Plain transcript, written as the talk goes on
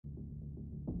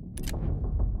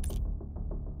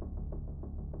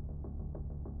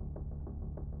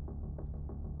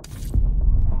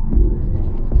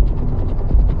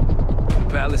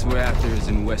palace we're after is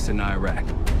in western Iraq.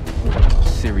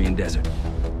 Syrian desert.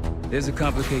 There's a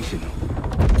complication.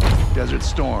 Desert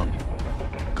Storm.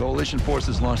 Coalition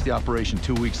forces launched the operation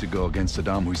 2 weeks ago against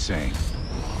Saddam Hussein.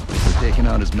 We're taking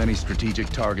out as many strategic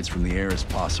targets from the air as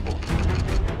possible.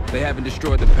 They haven't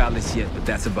destroyed the palace yet, but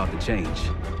that's about to change.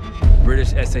 British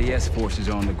SAS forces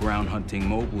are on the ground hunting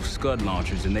mobile Scud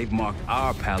launchers, and they've marked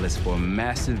our palace for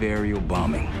massive aerial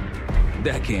bombing.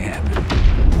 That can't happen.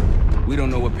 We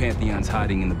don't know what Pantheon's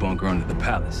hiding in the bunker under the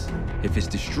palace. If it's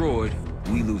destroyed,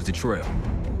 we lose the trail.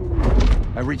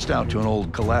 I reached out to an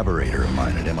old collaborator of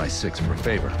mine at MI6 for a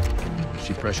favor.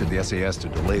 She pressured the SAS to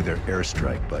delay their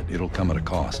airstrike, but it'll come at a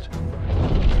cost.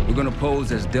 We're gonna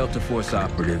pose as Delta Force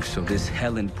operatives so this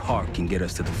Helen Park can get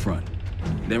us to the front.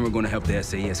 Then we're gonna help the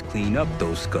SAS clean up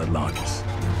those Scud launchers.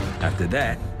 After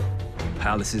that,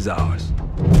 Palace is ours.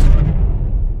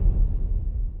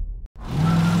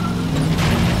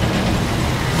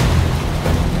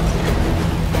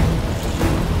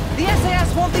 The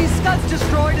SAS want these Scuds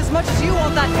destroyed as much as you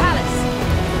want that palace.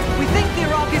 We think the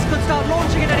Iraqis could start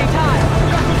launching at any time.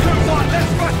 Jackal 2-1,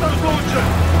 let's crush those launchers!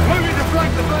 Moving to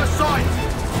flank the first site!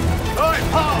 Alright,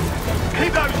 pals,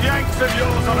 keep those Yanks of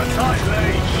yours on a tight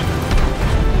leash.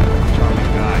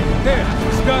 There,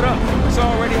 Scud up. It's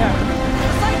already happening. The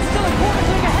site's still a quarter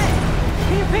click ahead.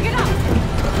 Can you pick it up?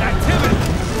 Activity!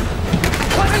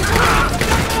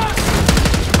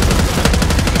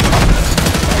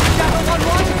 Jackal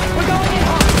 1-1, we're going in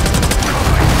hard.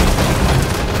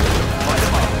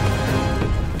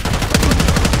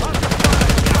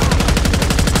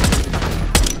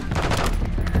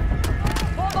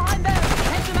 Fall behind there.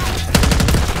 Head them out.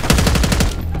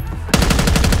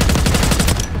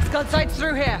 Scud site's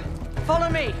through here. Follow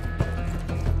me.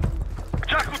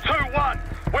 Jackal 2-1,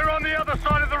 we're on the other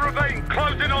side of the ravine,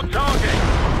 closing on target.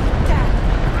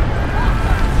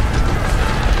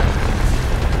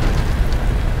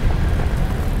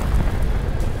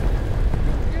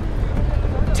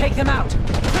 Take them out.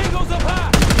 Singles up high!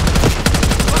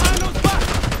 Behind those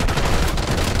boxes!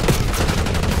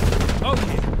 Oh,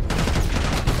 yeah.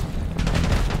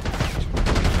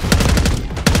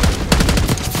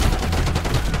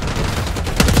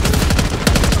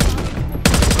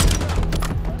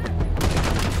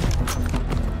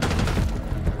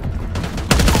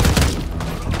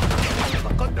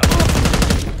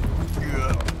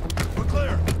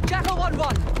 Jackal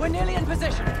 1-1, we're nearly in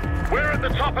position. We're at the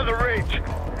top of the ridge,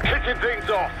 kicking things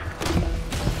off.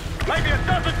 Maybe a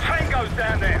dozen tangos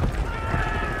down there.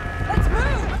 Let's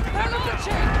move! They're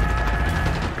launching!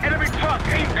 Enemy truck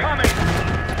incoming.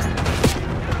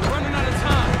 We're running out of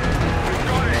time.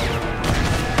 Got it.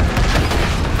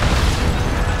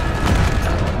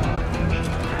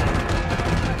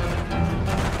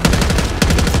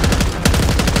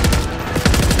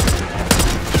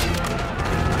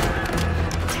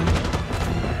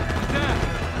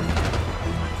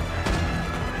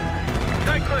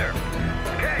 Stay clear.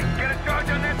 Okay, get a charge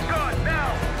on that Scud now.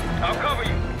 I'll cover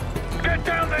you. Get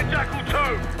down there, Jackal 2.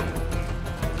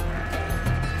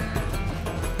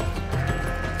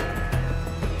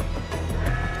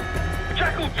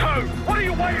 Jackal 2, what are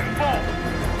you waiting for?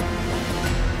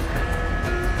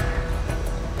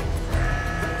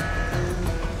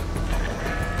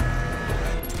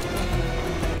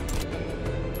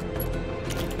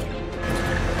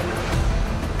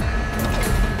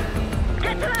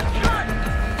 Get to that Scud!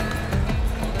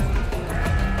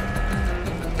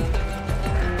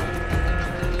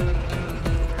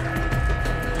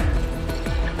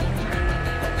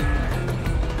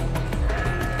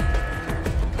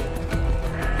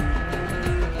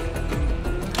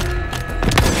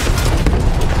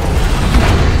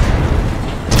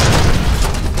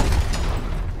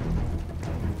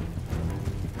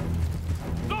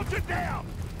 Launch it down!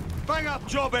 Bang up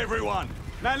job, everyone!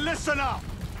 Now listen up!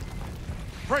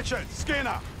 Pritchard,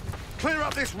 Skinner, clear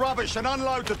up this rubbish and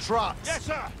unload the trucks. Yes,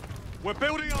 sir. We're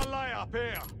building our layup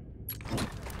here.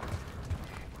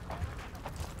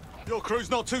 Your crew's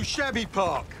not too shabby,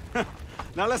 Park.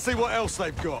 Now let's see what else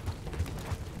they've got.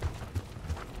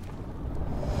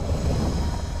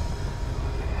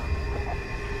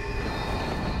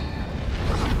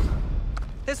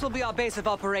 This will be our base of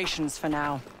operations for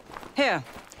now. Here,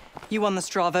 you won the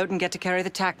straw vote and get to carry the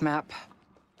TAC map.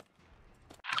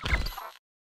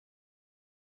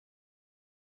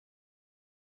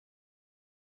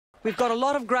 We've got a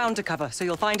lot of ground to cover, so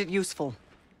you'll find it useful.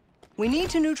 We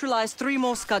need to neutralize 3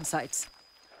 more Scud sites.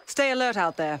 Stay alert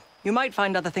out there. You might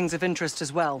find other things of interest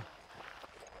as well.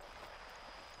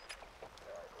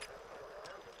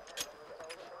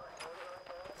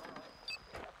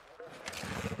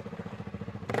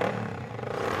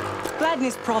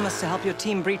 Gladney's promised to help your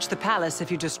team breach the palace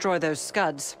if you destroy those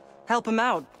Scuds. Help him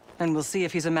out, and we'll see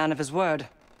if he's a man of his word.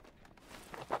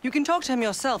 You can talk to him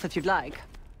yourself if you'd like.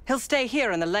 He'll stay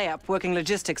here in the layup, working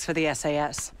logistics for the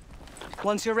SAS.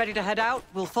 Once you're ready to head out,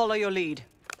 we'll follow your lead.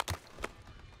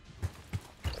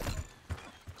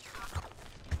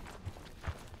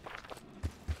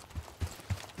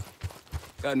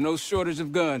 Got no shortage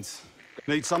of guns.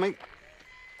 Need something?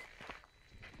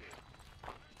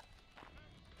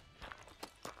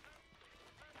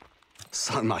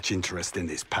 So much interest in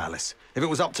this palace. If it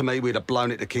was up to me, we'd have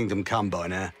blown it to Kingdom Come by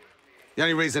now. The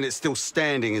only reason it's still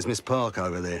standing is Miss Park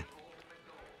over there.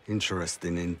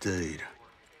 Interesting indeed.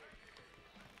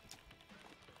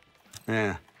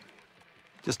 Yeah.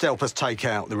 Just help us take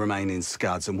out the remaining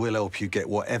Scuds and we'll help you get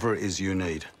whatever it is you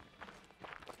need.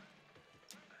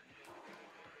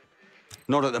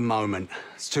 Not at the moment.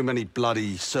 It's too many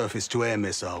bloody surface-to-air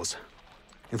missiles.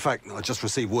 In fact, I just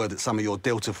received word that some of your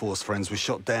Delta Force friends were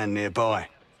shot down nearby.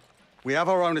 We have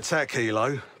our own attack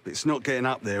helo, but it's not getting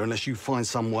up there unless you find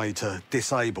some way to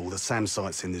disable the SAM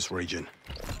sites in this region.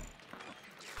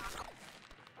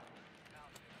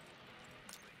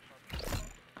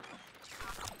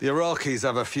 The Iraqis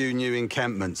have a few new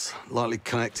encampments, likely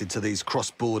connected to these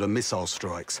cross-border missile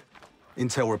strikes.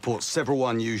 Intel reports several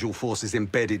unusual forces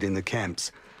embedded in the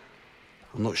camps.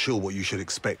 I'm not sure what you should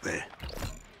expect there.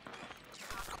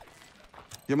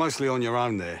 You're mostly on your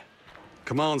own there.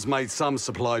 Command's made some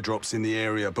supply drops in the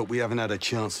area, but we haven't had a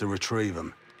chance to retrieve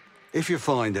them. If you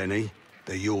find any,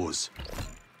 they're yours.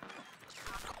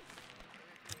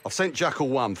 I've sent Jackal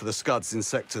 1 for the Scuds in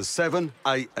sectors 7,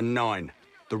 8, and 9.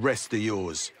 The rest are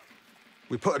yours.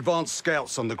 We put advanced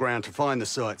scouts on the ground to find the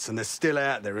sites, and they're still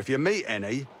out there. If you meet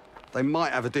any, they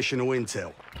might have additional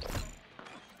intel.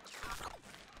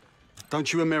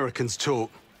 Don't you Americans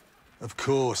talk? Of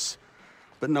course.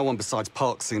 But no one besides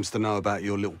Park seems to know about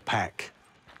your little pack.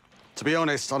 To be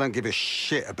honest, I don't give a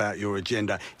shit about your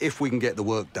agenda if we can get the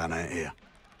work done out here.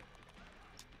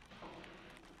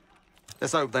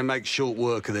 Let's hope they make short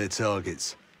work of their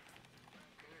targets.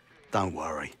 Don't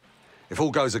worry. If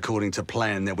all goes according to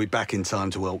plan, they'll be back in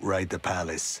time to help raid the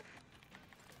palace.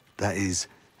 That is,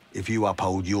 if you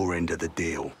uphold your end of the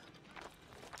deal.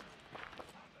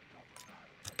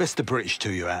 Best of British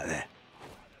to you out there.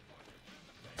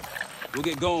 We'll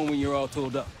get going when you're all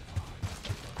tooled up.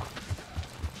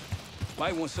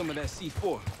 Might want some of that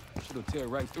C4. Shit'll tear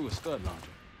right through a Scud launcher.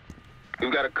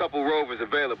 We've got a couple rovers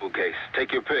available, Case.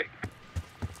 Take your pick.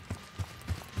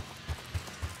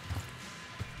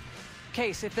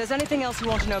 Case, if there's anything else you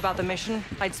want to know about the mission,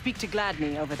 I'd speak to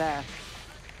Gladney over there.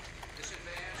 This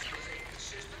advance was a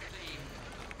consistent theme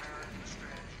of American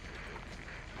strategy.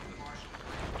 The Marshall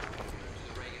Plan to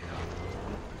the Reagan government.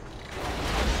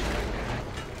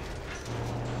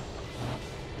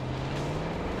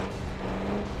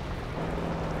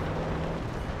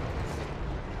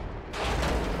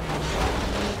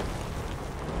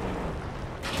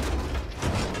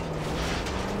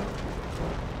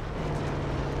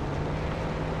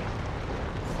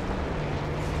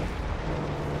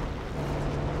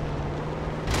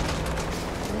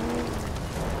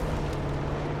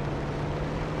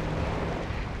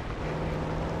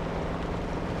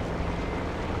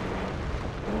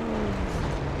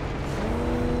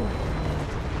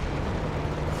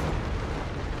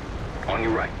 On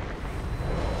your right.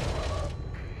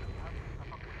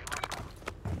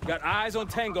 Got eyes on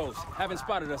tangos. Haven't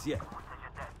spotted us yet.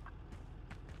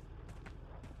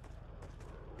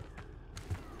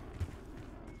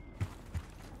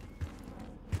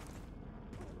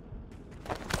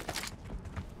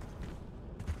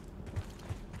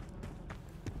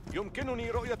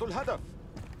 يمكنني رؤية الهدف.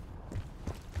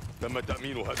 تم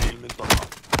تأمين هذه المنطقة.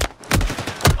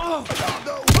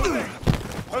 الأعداء هنا.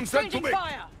 أمسكت بك.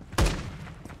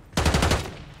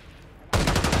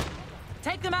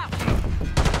 Take them out!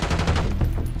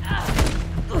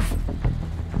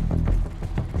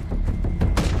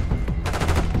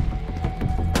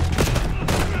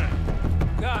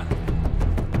 God.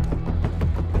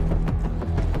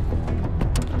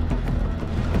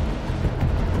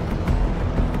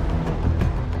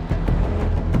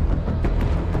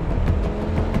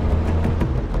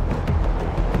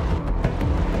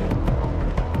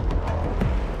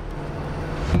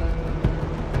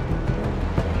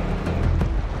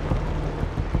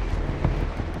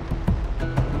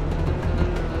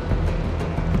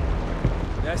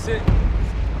 That's it.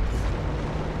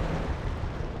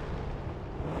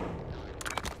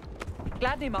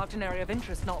 Gladney marked an area of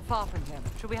interest not far from here.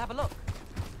 Should we have a look?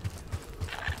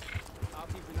 I'll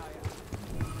keep an eye out.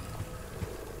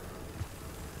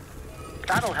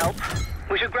 That'll help.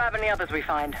 We should grab any others we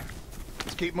find.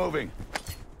 keep moving.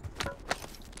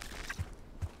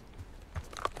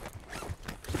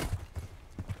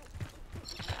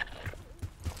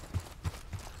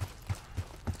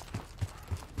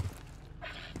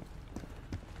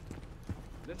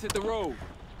 Let's hit the road.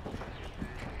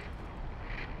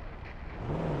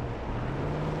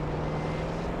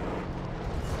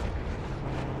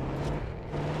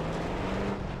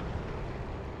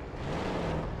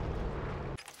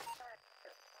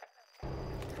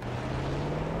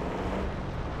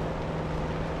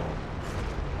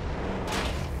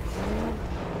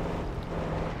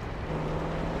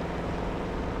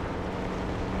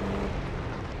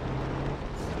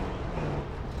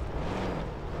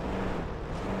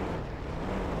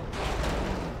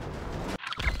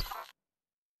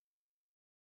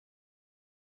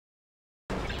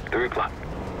 $3 o'clock.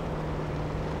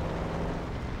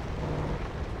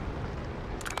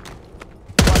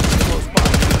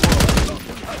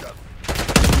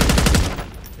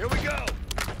 Here we go.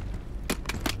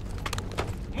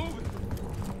 Moving.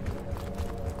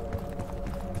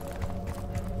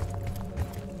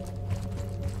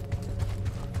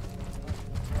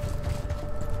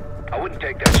 I wouldn't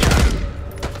take that shot.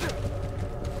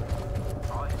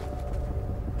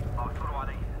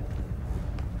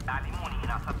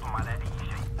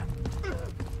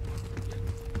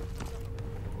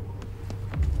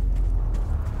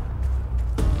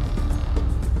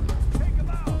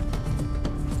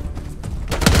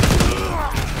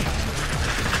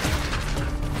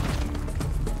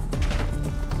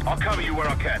 I'll cover you where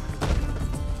I can.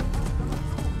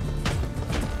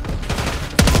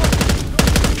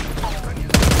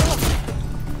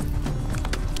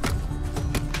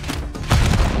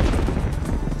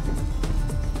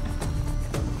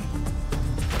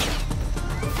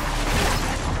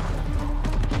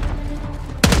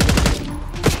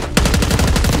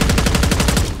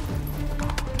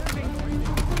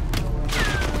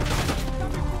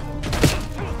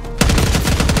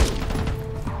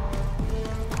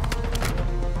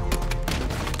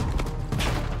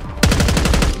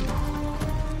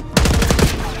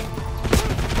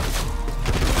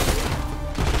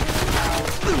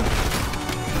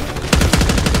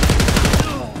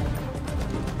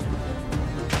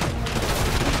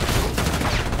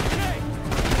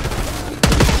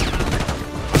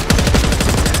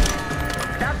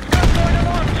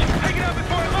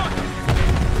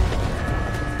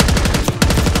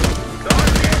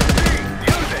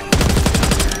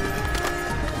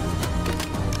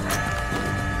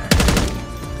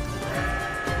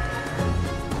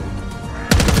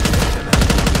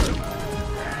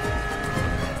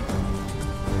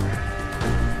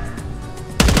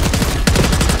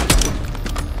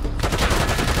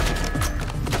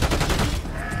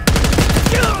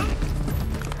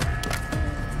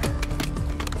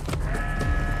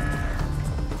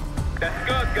 That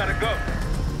scud's gotta go.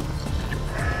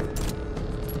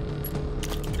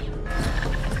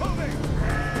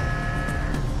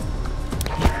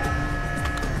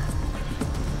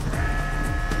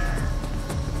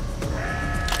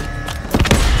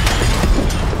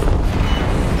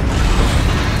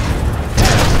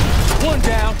 One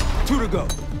down, 2 to go.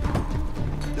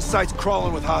 The site's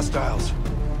crawling with hostiles.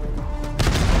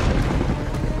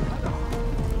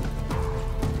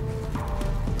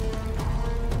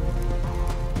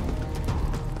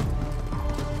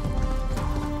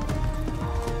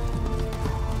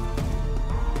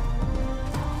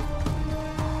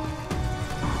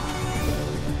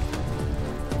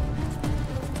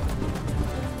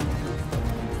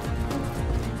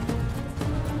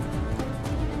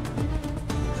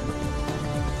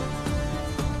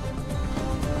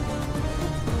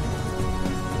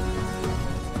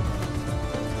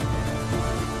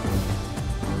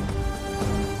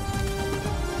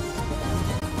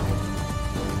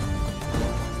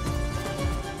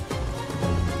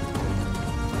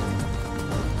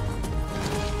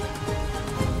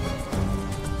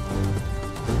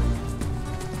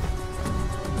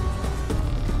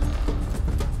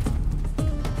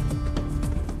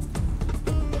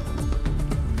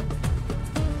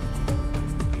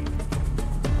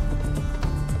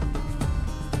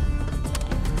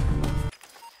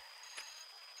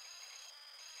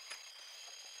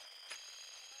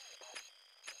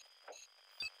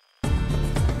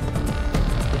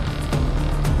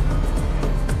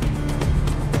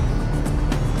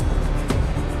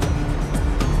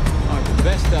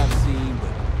 I've seen,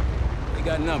 but they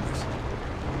got numbers.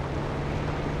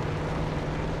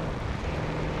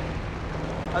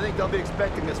 I think they'll be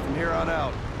expecting us from here on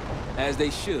out. As they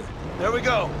should. There we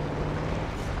go.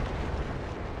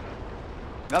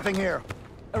 Nothing here.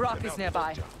 Iraqis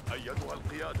nearby.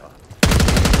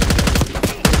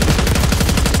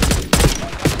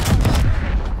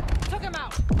 Took him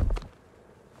out!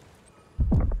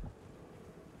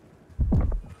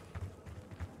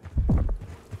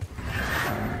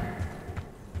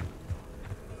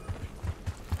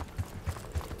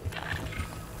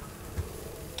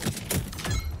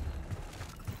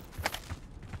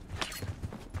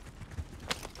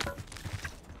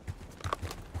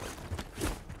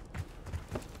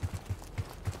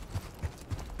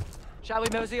 Shall we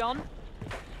mosey on?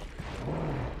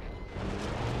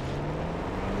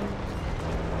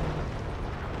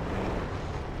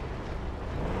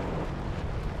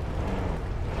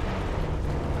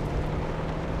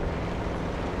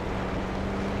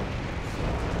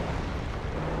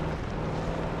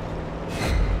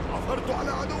 عثرت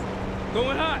على عدو.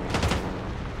 Going hot!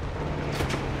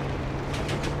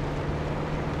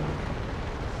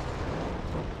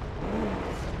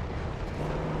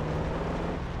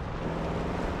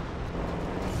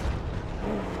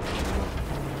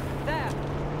 There!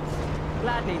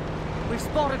 Gladney, we've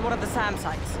spotted one of the SAM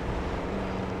sites.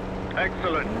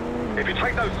 Excellent. If you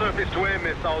take those surface-to-air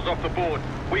missiles off the board,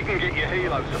 we can get you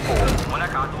helo support.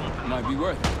 Might be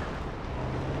worth it.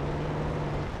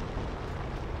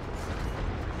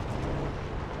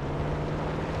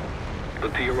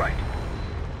 Look to your right.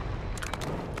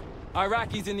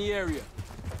 Iraqis in the area.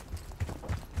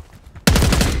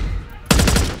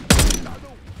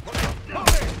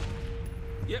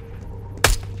 Yep.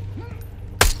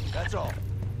 That's all.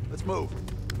 Let's move.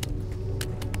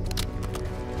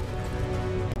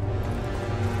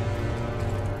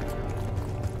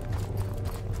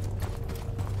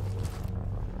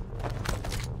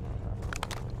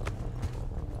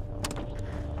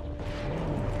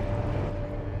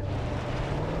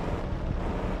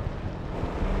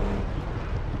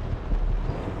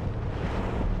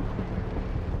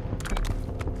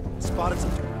 Spotted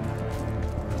something.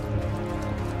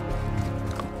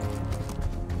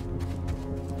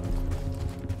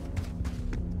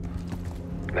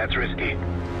 That's risky.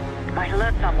 Might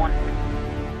alert someone.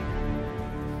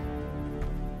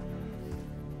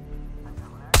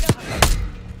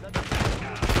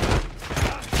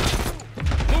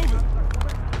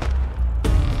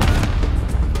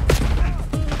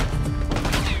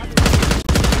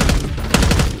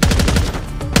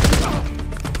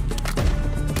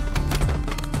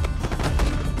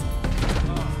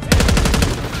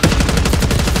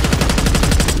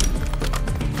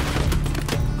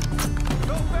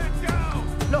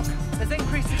 Look, there's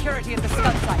increased security at the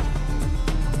Scud site.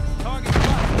 Target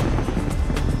spotted.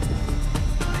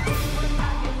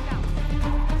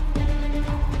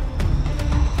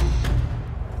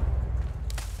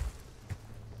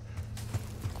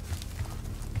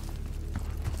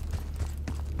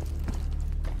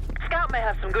 Scout may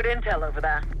have some good intel over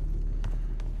there.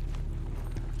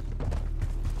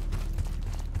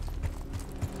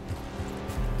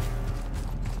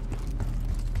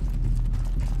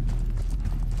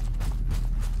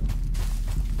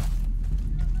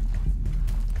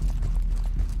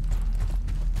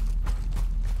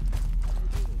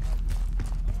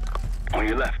 On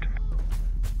your left.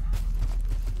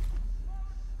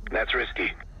 That's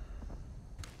risky.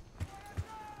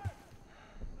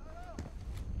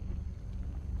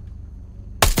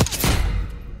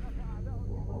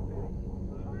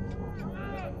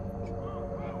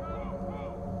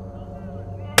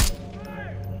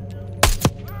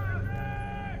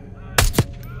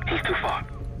 He's too far.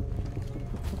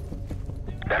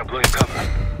 That'll blow your cover.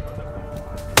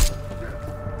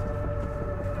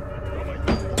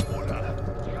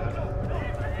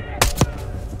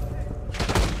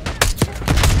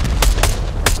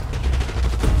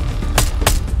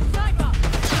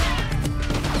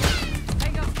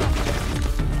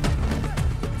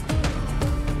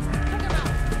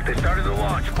 They started the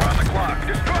launch. We're on the clock.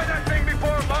 Destroy that thing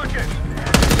before it launches.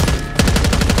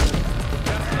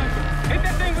 Hit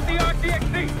that thing with the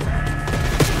RTXD.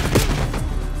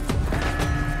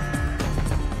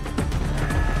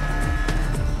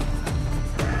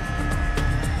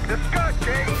 The Scud,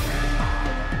 King.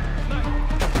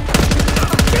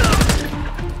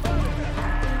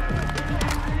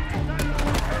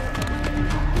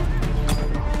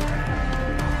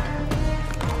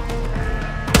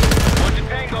 Bunch of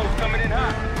tangos coming in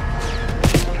hot.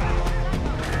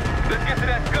 Let's get to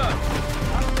that Scud.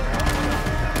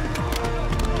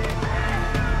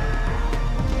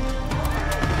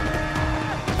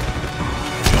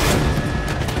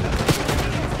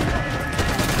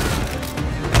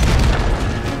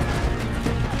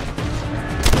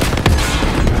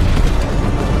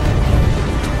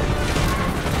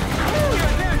 You're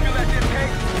a natural at this,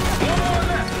 King. One more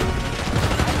left.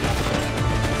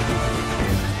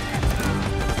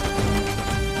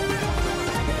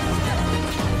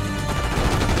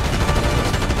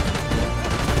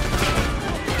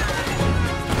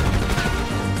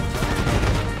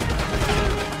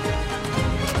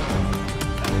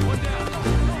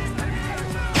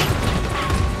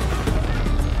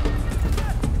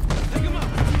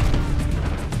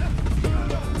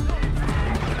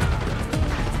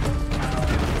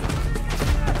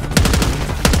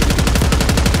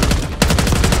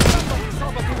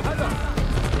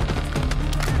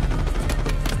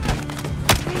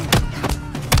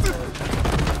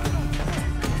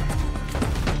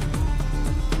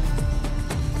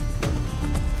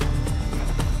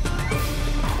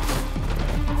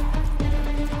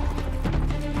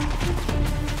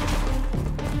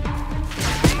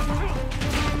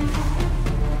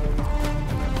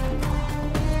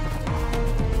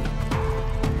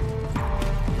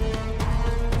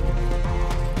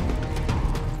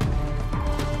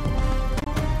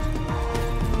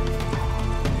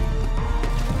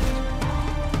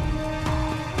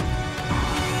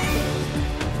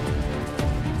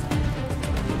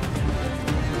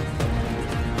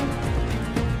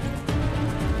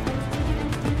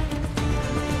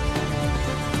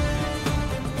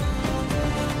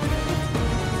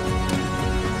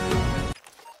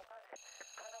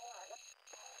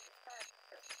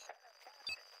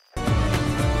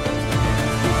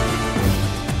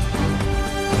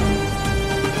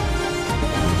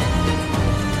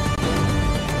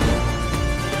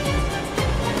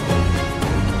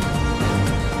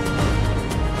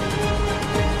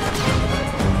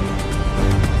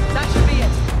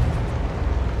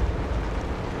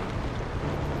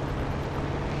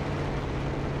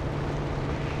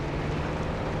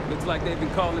 Looks like they've been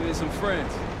calling in some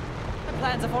friends. The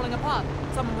plans are falling apart.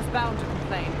 Someone was bound to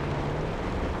complain.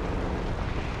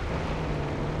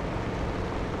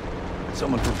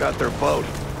 Someone forgot their boat.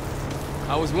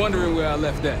 I was wondering where I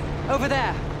left that. Over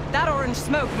there. That orange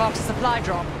smoke marks a supply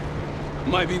drop.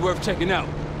 Might be worth checking out.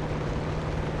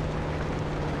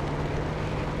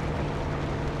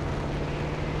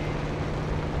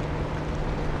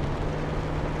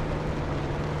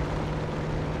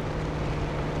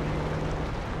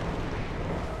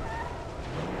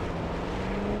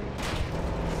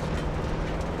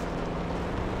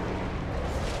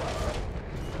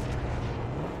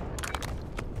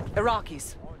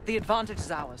 Iraqis. The advantage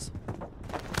is ours.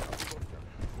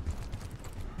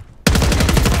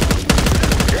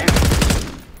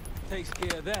 Takes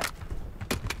care of that.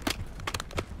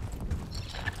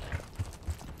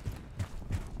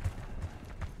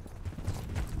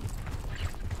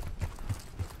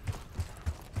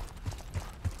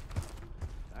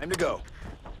 Time to go.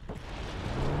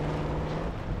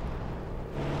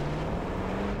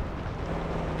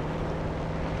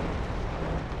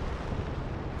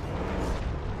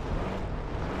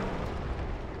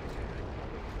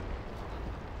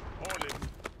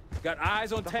 Got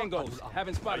eyes on tangos.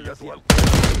 Haven't spotted us yet.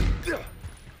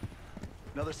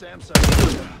 Another SAM site.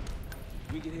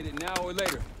 We can hit it now or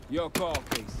later. Your call,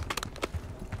 Case.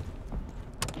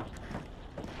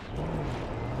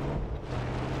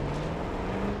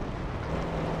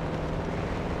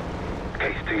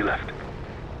 Case to your left.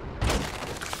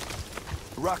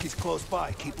 Rocky's close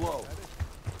by. Keep low.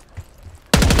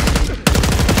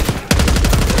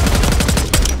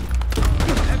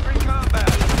 Every combat.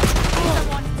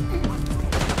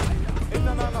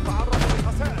 إننا نتعرض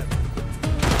للخسائر.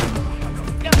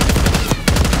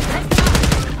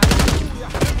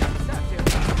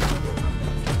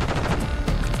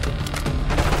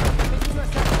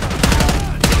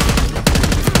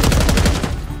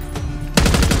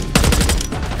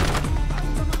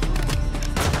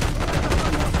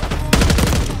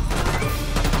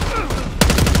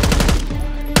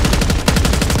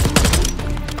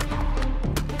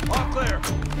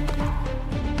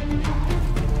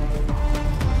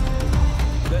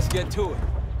 Let's get to it.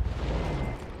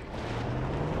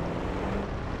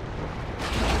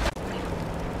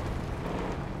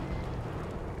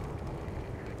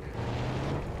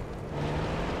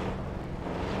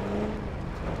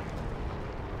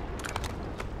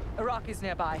 Iraqis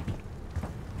nearby.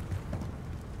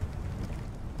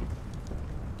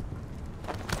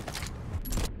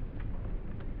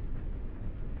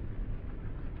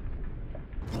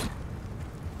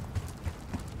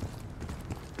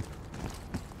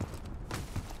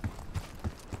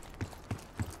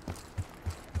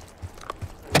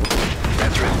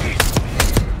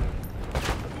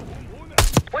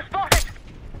 We're spotted!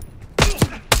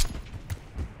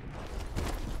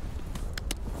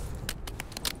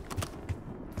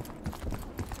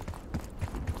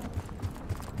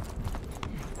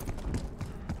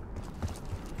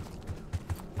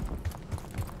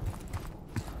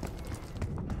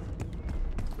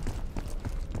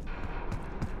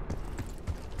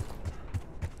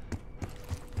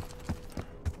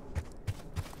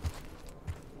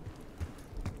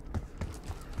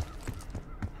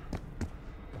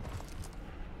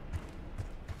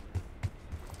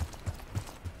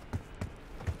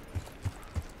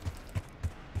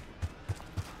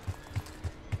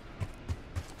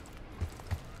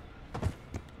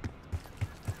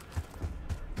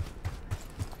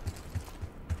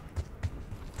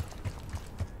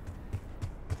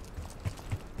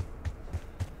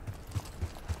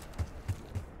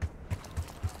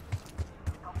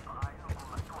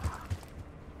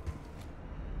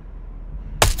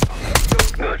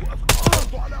 Good.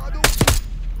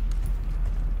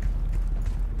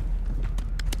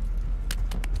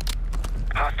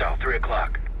 Hostile, 3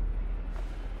 o'clock.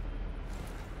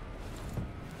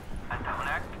 أنت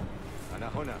هناك؟ أنا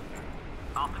هنا.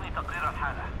 أعطني تقرير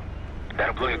الحالة.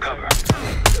 That'll blow your cover.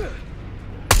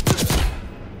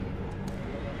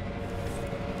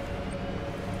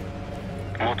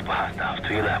 Multiple hostiles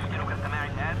to your left. يمكنك السماع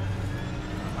الآن؟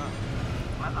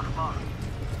 ما الأخبار؟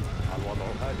 الوضع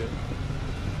هادئ.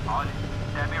 علي،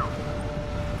 تابعوا.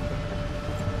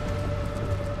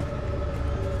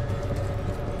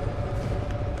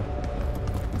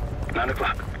 9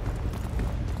 o'clock.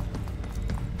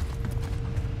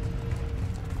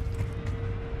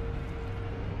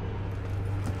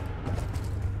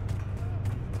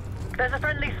 There's a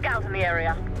friendly scout in the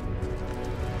area.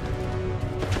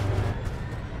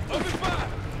 Open fire!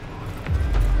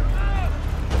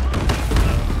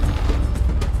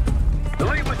 The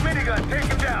lead was minigun. Take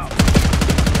him down.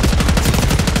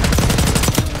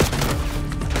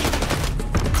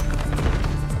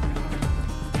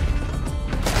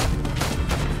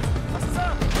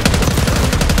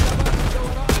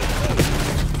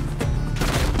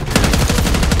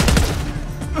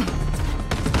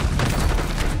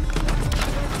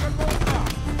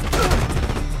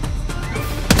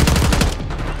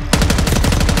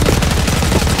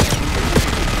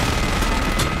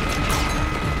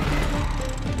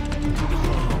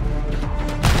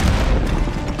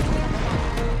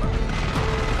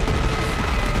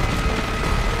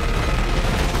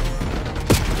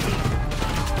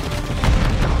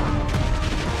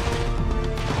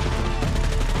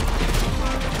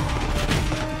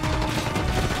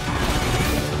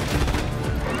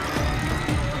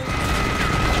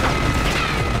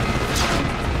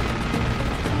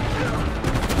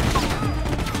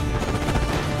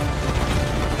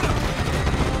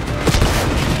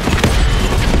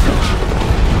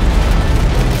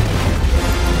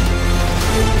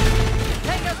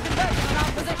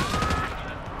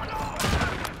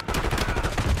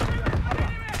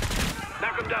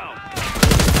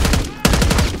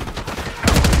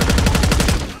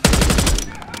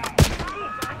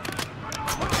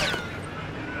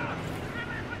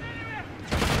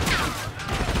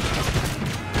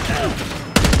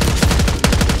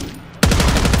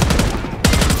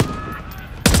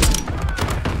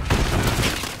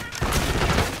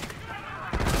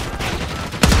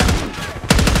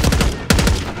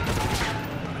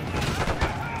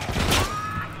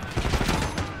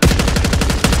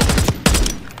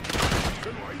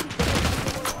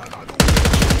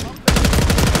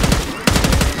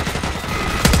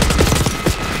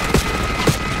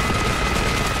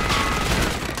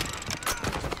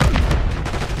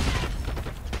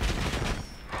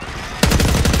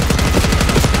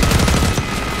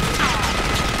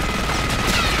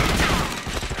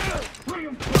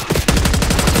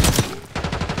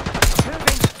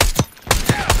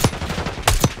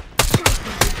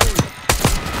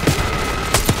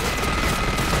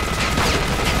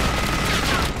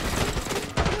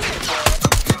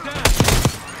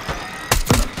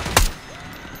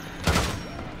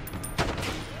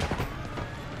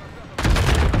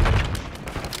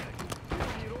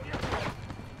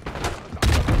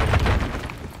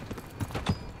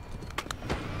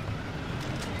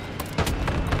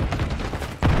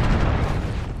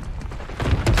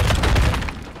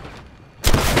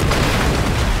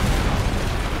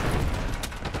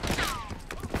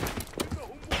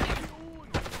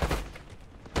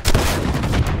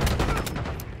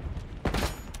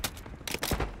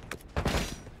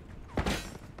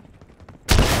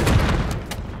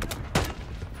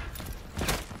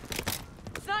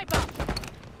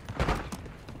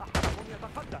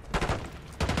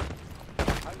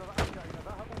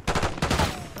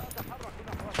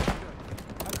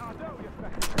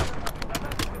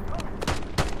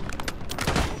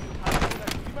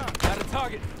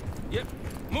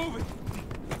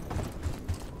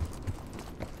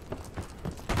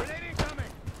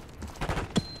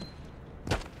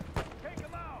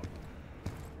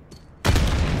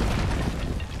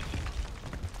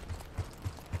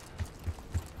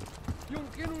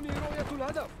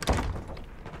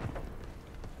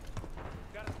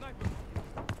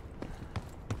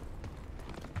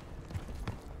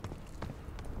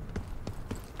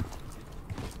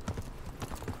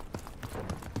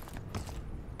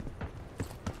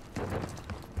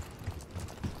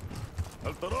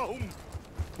 تراهم.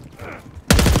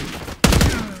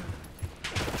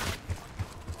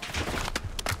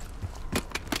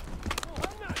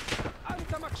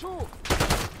 أنت مكشوف.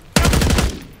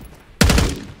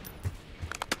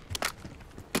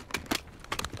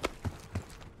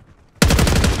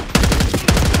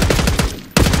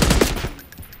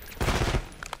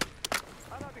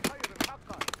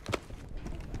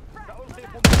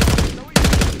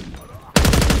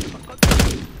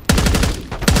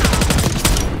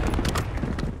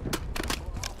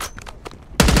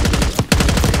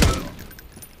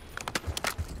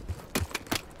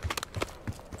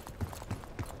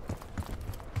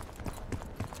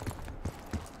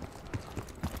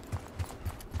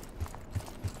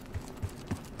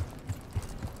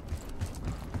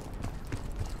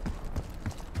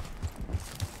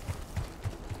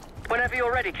 Whenever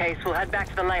you're ready, Case, we'll head back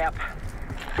to the layup.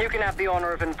 You can have the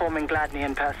honor of informing Gladney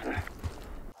in person.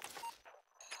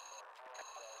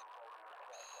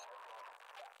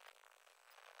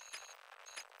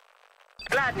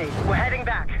 Gladney, we're heading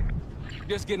back.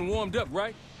 Just getting warmed up,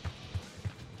 right?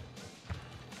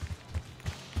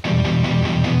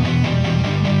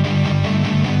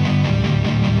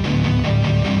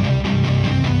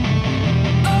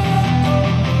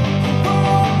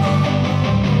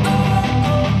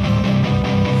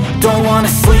 Don't wanna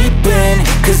sleep in,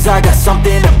 cause I got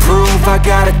something to prove. I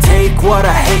gotta take what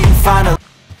I hate and finally.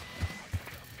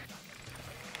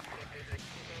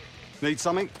 Need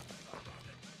something?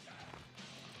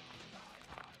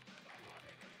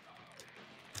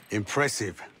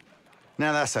 Impressive.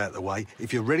 Now that's out of the way,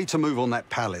 if you're ready to move on that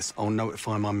palace, I'll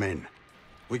notify my men.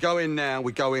 We go in now,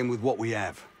 we go in with what we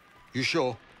have. You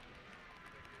sure?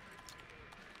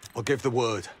 I'll give the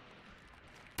word.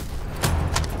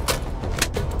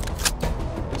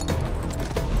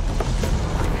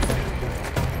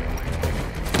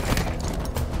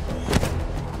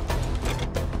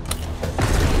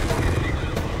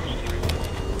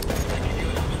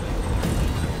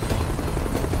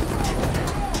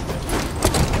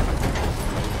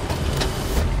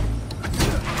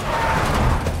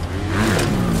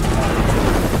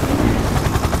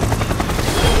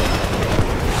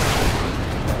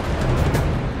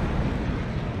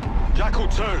 Jackal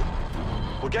 2,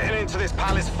 we're getting into this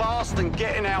palace fast and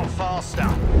getting out faster.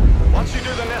 Once you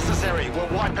do the necessary,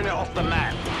 we're wiping it off the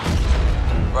map.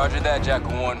 Roger that,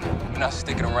 Jackal 1. We're not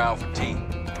sticking around for tea.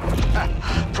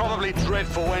 Probably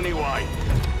dreadful anyway.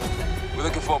 We're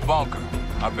looking for a bunker.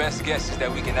 Our best guess is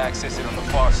that we can access it on the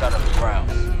far side of the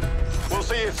grounds. We'll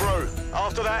see you through.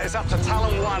 After that, it's up to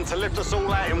Talon 1 to lift us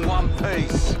all out in one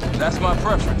piece. That's my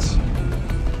preference.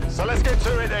 So let's get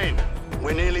to it then.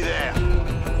 We're nearly there.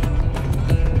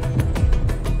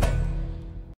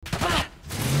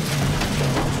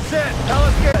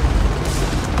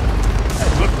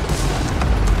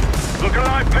 Look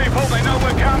alive, people. They know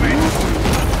we're coming.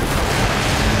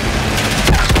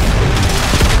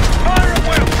 Fire at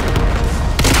will.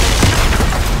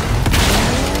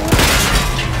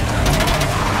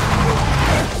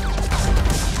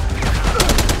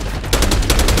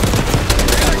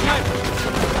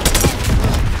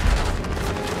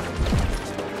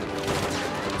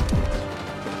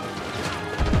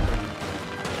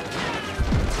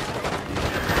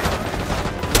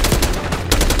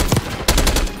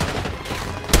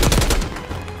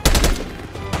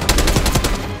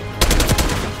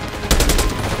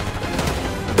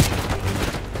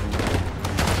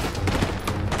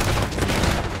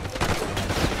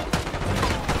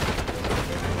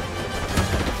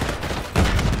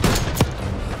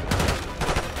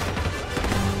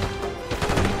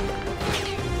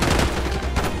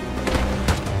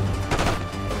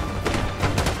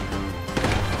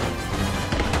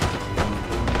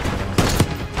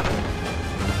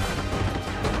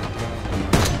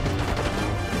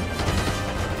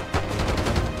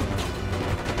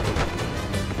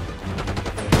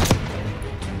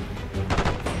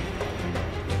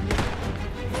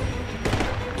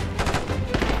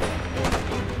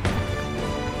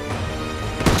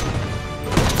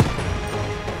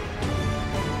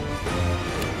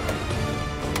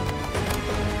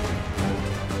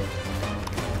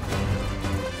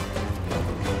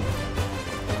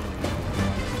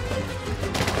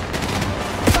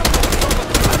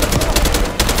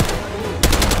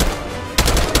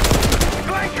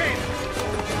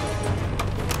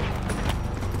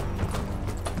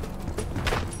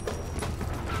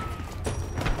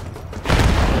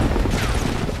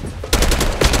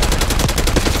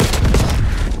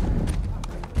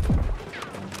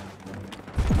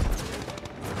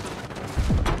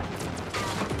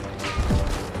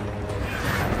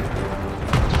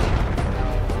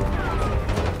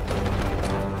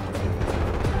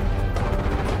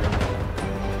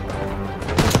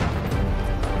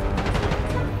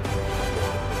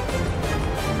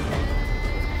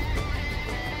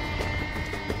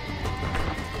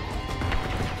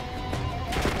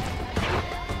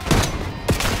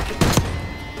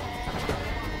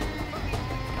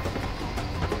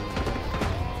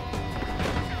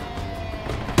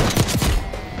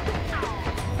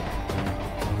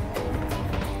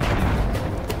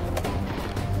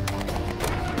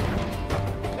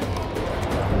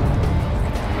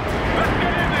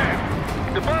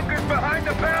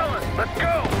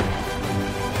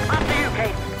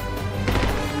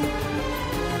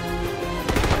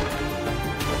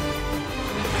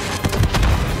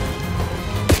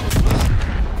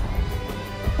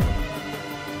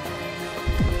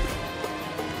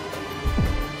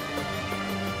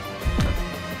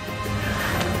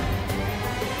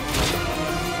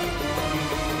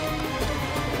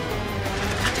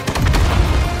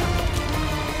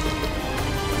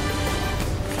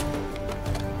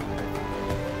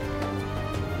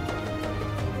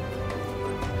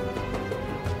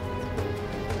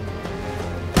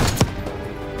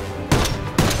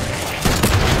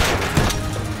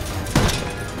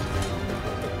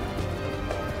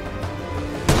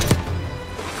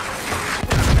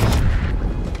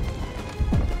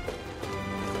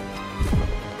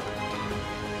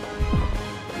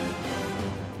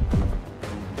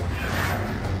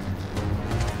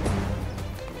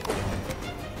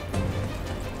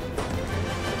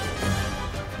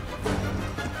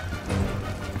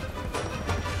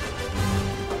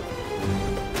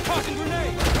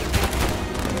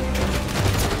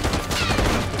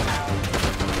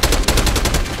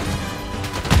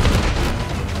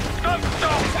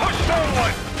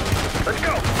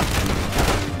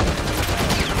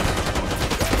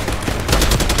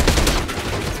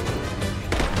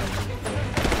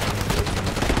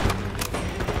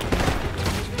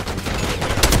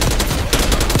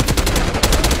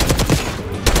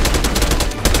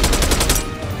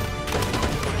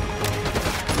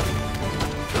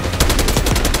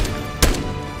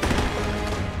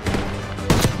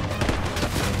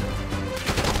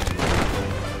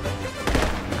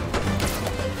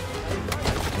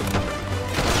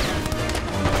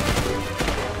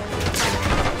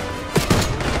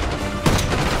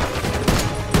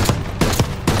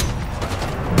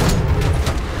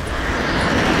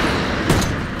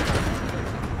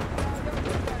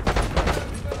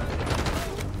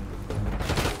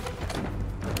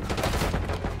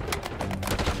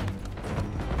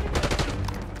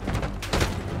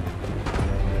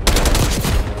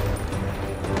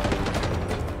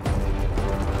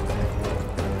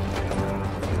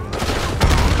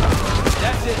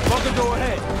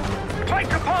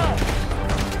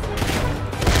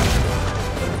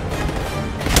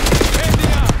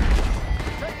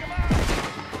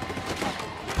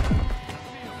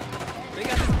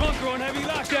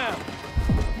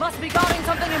 must be guarding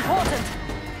something important.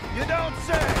 You don't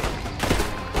say!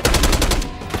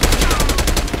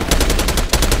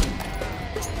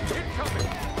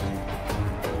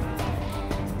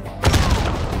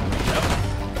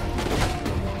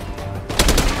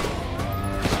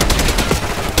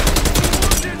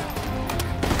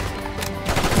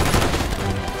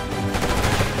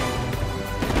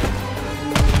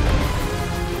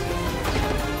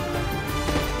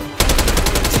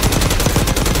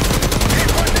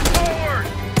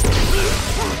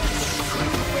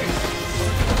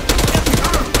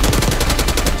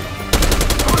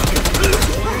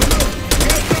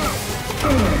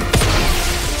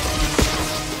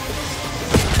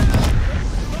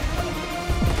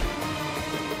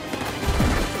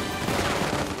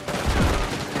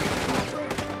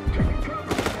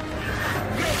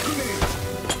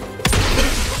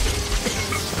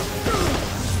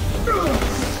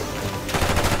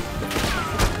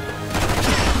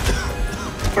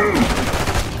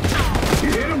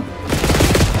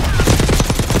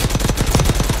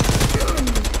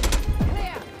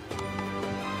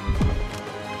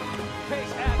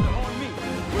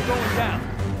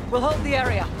 We'll hold the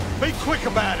area. Be quick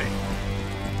about it!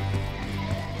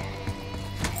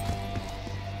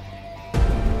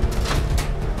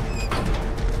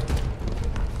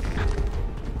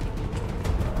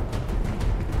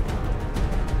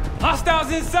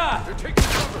 Hostiles inside! They're taking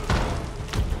cover!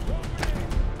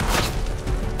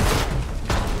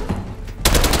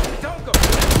 Don't go!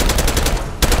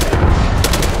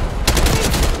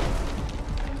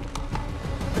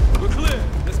 We're clear.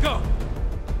 Let's go!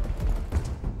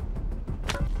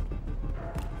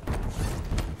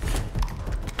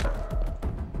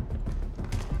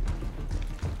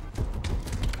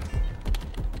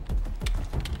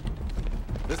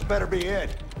 This better be it.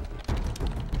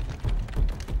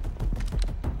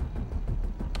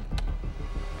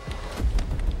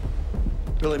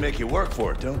 Really make you work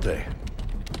for it, don't they?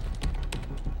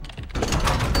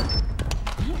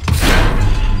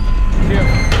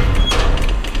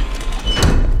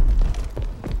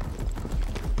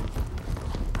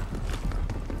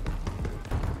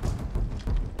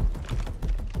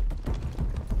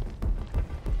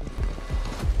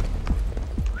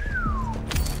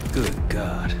 Good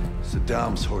God.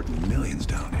 Saddam's hoarding millions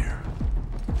down here.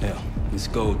 Hell, this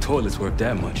gold toilet's worth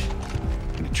that much.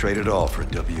 And he traded all for a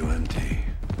WMD.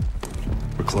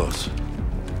 We're close.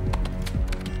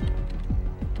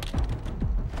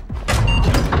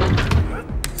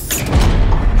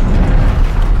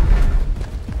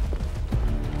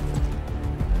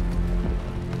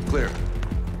 Clear.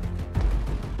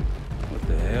 What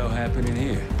the hell happened in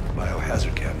here?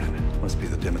 Biohazard cabinet. Must be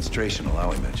the demonstration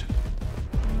Alawi mentioned.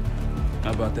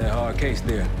 How about that hard case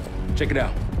there? Check it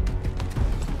out.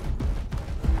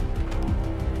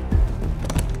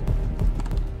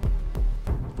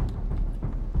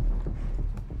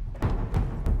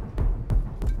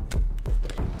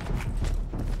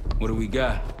 What do we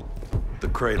got? The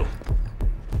cradle.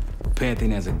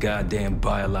 Pantheon has a goddamn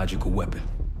biological weapon.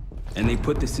 And they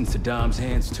put this in Saddam's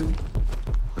hands too?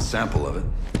 A sample of it.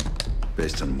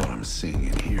 Based on what I'm seeing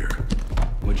in here.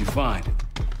 What'd you find?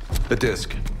 A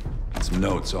disc. Some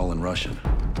notes, all in Russian.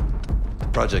 The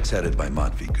project's headed by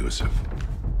Matvey Gusev.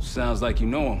 Sounds like you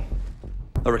know him.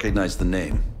 I recognize the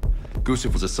name.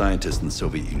 Gusev was a scientist in the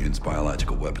Soviet Union's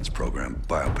biological weapons program,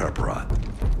 Biopreparat.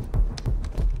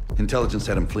 Intelligence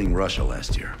had him fleeing Russia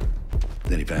last year.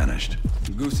 Then he vanished.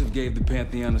 Gusev gave the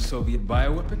Pantheon a Soviet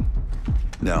bioweapon?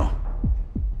 No.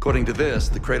 According to this,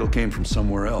 the cradle came from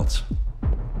somewhere else.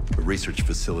 A research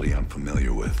facility I'm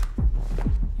familiar with.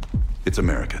 It's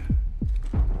American.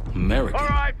 American? All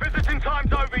right, visiting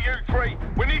time's over, you three.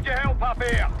 We need your help up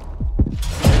here.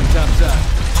 Top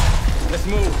side. Let's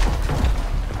move.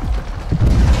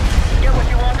 Get what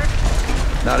you wanted?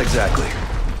 Not exactly,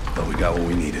 but we got what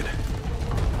we needed.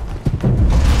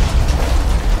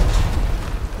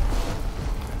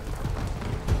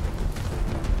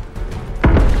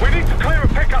 We need to clear a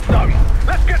pickup zone.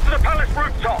 Let's get to the palace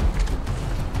rooftop.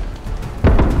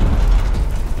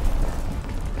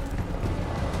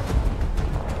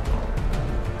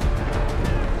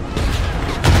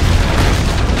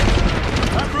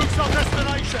 That route's our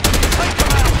destination! Take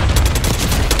them out!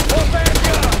 More bad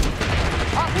gun!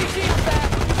 RPG is there!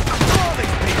 After all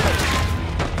these people!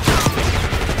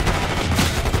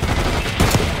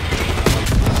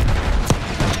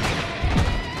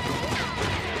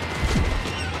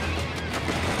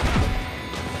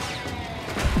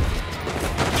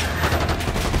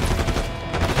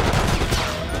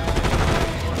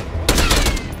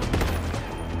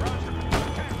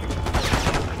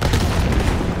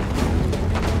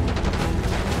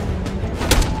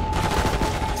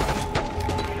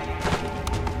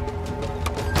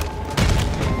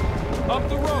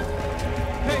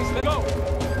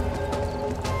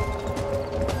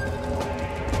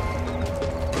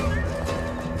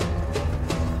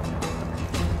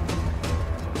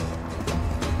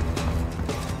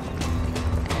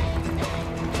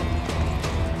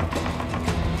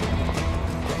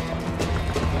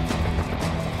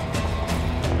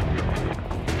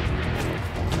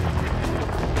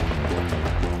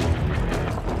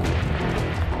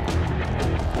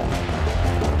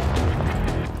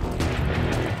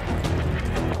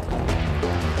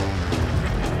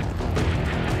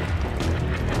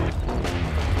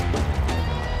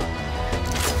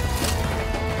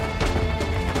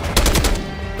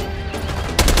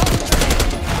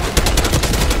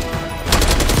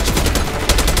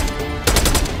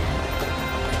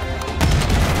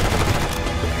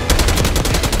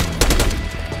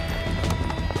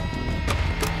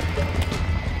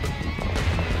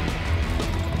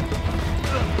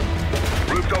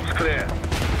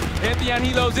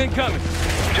 Helos incoming.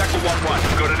 Jackal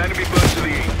 1-1, got an enemy burst to the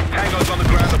east. Tango's on the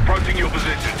ground approaching your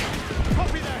position.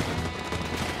 Copy that.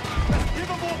 Let's give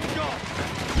them what we got.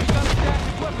 We got a stack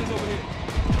of weapons over here.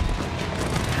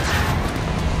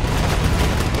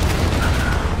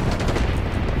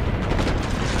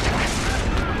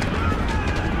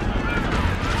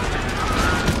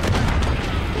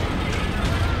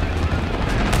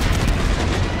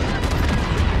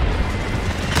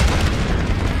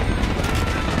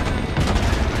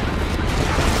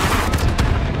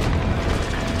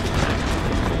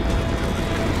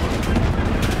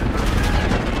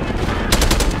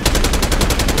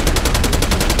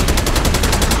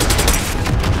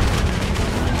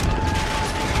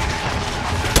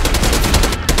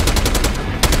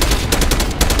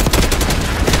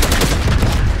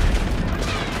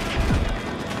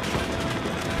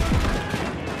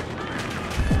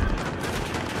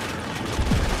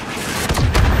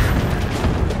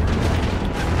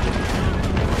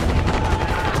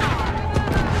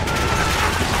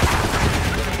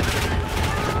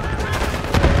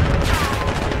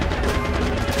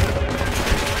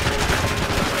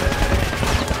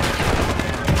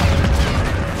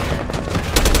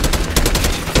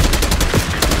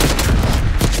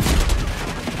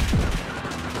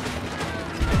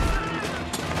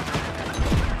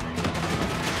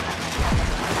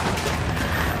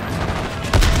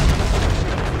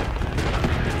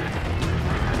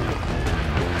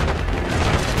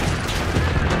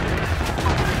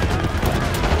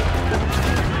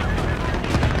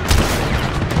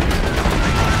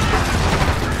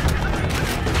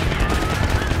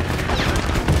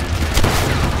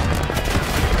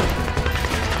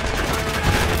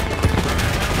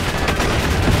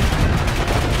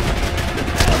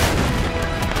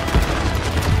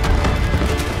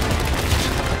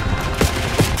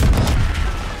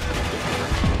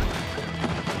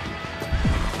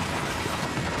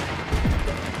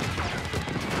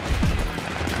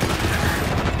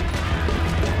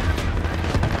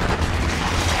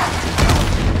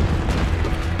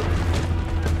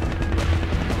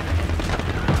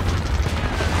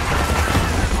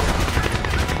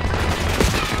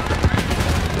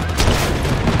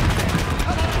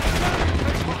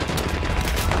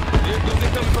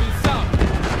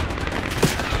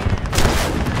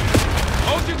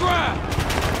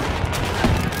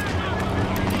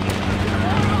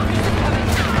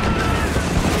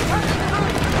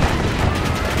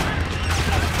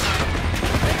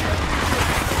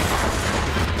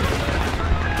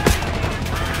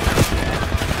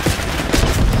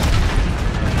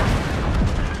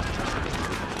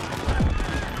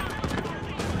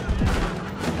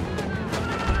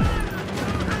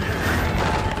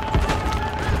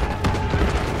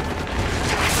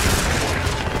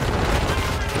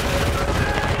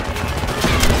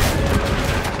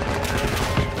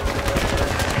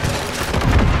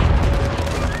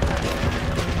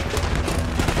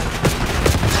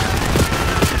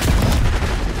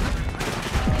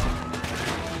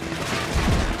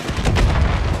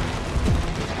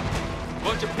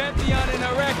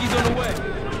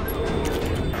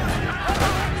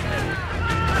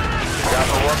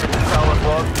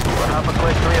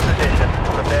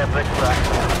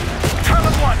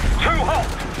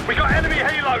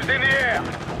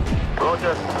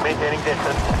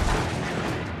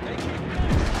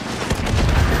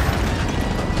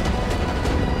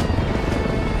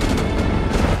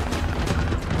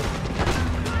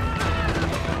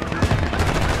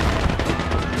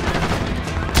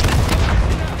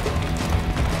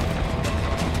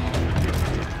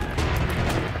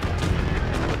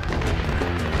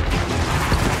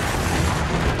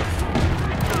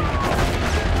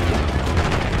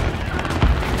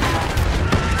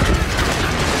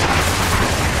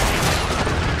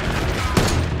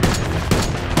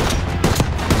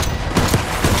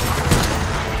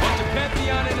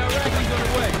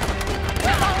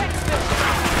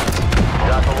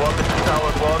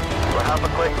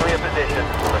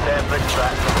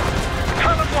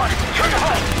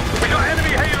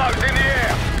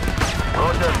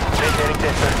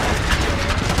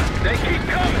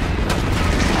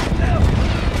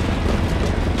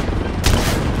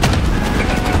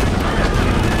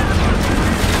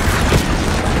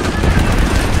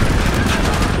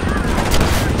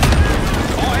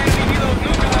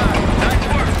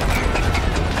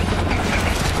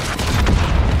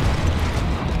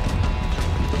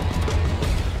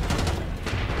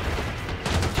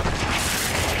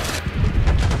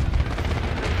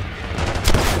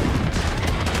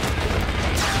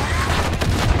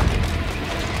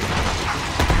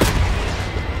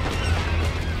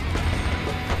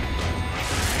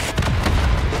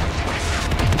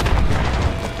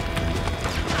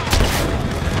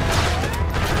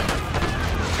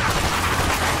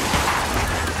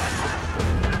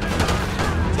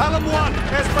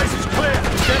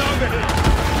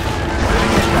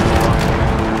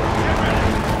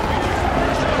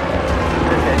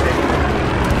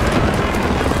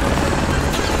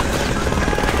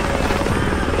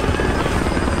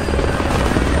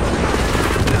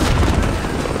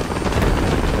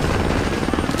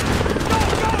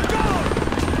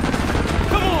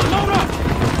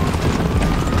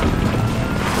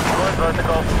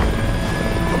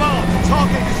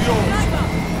 Target is yours.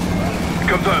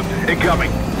 Confirmed.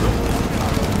 Incoming.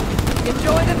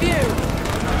 Enjoy the view.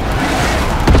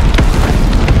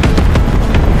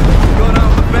 Going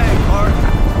out with a bang, Hart.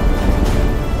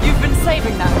 You've been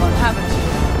saving that one, haven't you?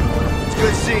 It's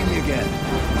good seeing you again.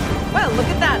 Well, look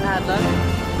at that, Adler.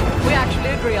 We actually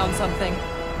agree on something.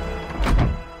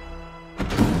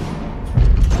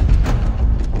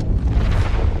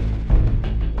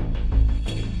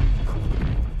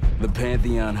 The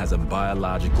Pantheon has a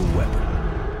biological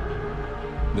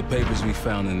weapon. The papers we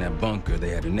found in that bunker, they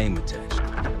had a name attached.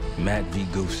 Matt V.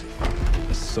 Gusev,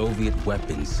 a Soviet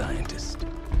weapons scientist.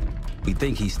 We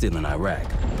think he's still in Iraq,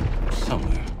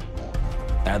 somewhere.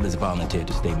 Adler's volunteered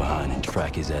to stay behind and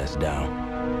track his ass down.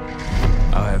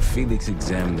 I'll have Felix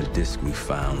examine the disk we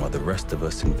found while the rest of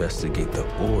us investigate the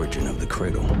origin of the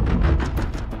cradle.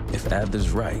 If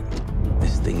Adler's right,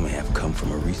 this thing may have come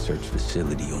from a research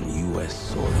facility on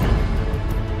U.S. soil.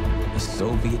 A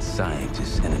Soviet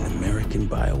scientist and an American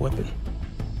bioweapon.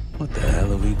 What the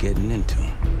hell are we getting into?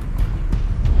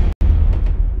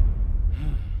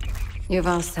 You've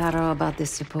asked Harrow about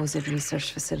this supposed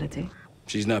research facility?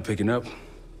 She's not picking up.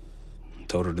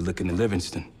 Told her to look into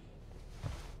Livingston.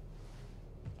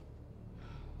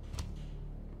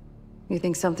 You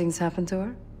think something's happened to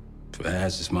her? If it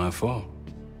has, it's my fault.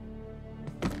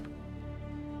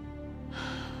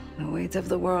 The weight of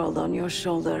the world on your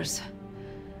shoulders.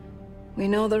 We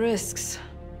know the risks.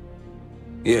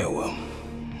 Yeah, well,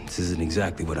 this isn't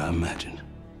exactly what I imagined.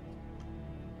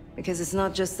 Because it's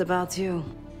not just about you.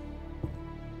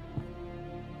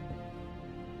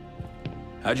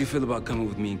 How'd you feel about coming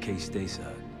with me in case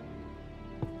stateside?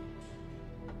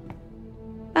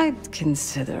 I'd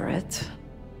consider it.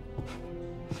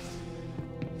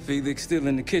 Felix still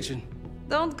in the kitchen.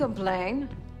 Don't complain.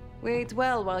 We ate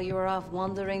well while you were off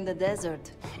wandering the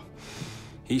desert.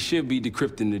 He should be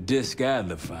decrypting the disk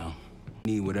Adler found.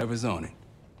 Need whatever's on it.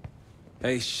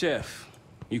 Hey, Chef,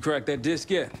 you cracked that disk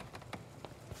yet?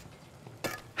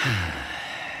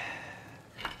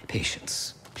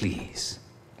 Patience, please.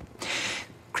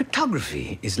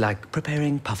 Cryptography is like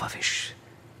preparing pufferfish.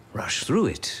 Rush through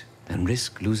it and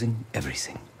risk losing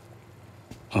everything.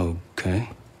 Okay.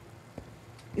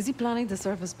 Is he planning to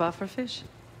serve us pufferfish?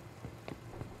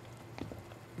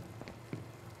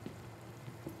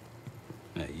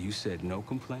 You said no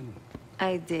complaining.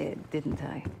 I did, didn't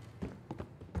I?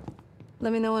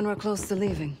 Let me know when we're close to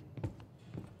leaving.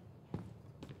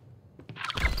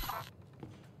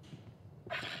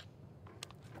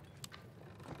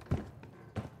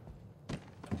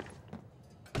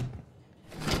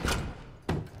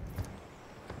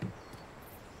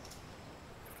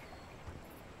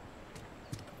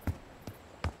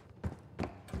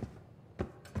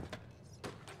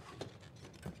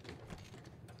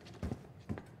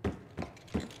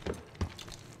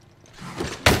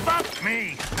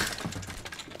 Me.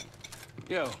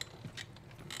 Yo,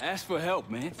 ask for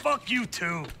help, man. Fuck you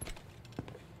too.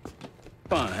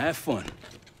 Fine, have fun.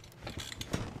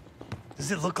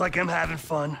 Does it look like I'm having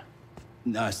fun?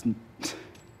 No,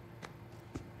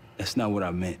 that's not what I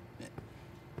meant.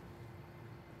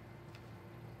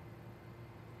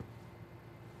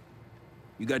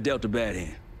 You got dealt a bad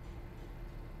hand.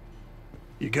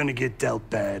 You're gonna get dealt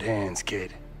bad hands,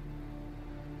 kid.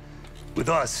 With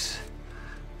us,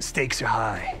 the stakes are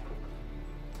high.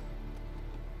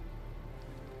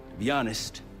 To be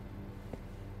honest,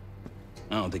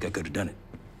 I don't think I could have done it.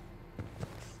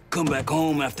 Come back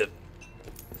home after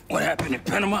what happened in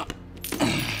Panama.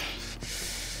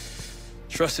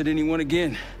 Trusted anyone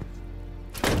again?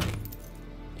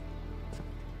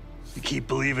 You keep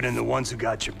believing in the ones who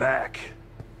got your back,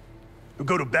 who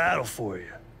go to battle for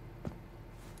you.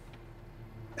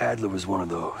 Adler was one of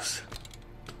those.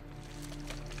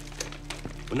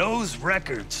 When those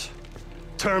records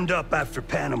turned up after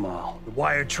Panama, the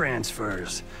wire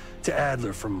transfers to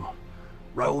Adler from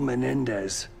Raul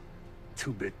Menendez,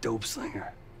 two-bit dope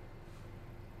slinger,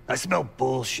 I smelled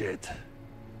bullshit.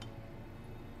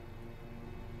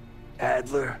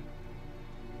 Adler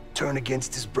turn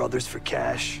against his brothers for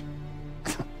cash?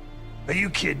 Are you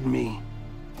kidding me?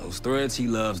 Those threads he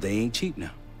loves, they ain't cheap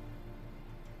now.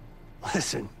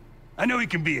 Listen, I know he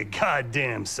can be a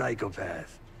goddamn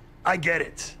psychopath. I get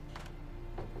it.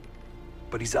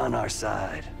 But he's on our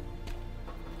side.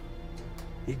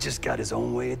 He just got his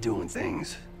own way of doing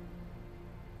things.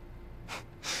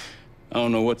 I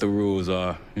don't know what the rules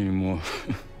are anymore.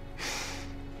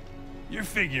 You're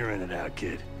figuring it out,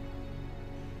 kid.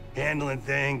 Handling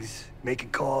things, making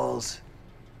calls.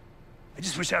 I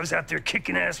just wish I was out there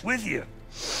kicking ass with you.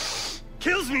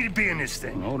 Kills me to be in this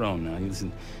thing. Hold on now.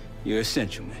 Listen, you're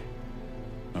essential, man.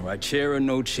 All right, chair or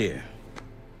no chair.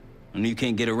 I know you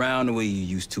can't get around the way you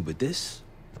used to, but this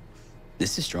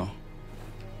is strong.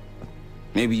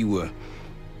 Maybe you were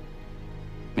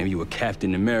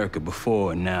Captain America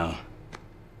before, and now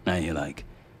you're like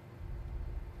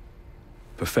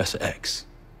Professor X.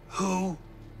 Who?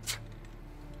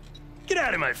 Get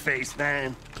out of my face,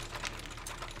 man.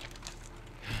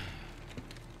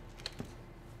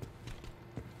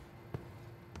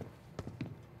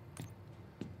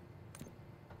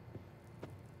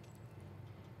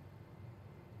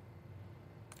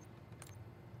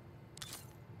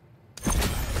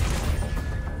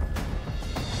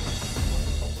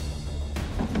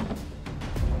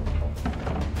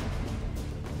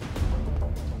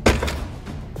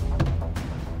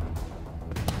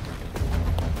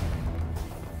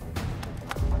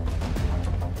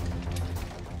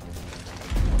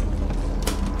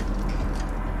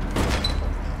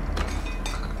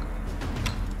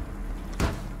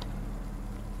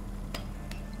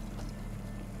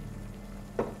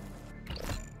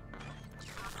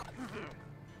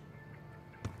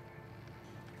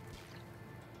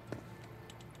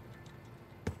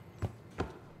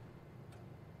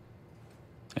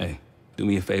 Hey, do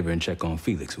me a favor and check on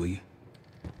Felix, will you?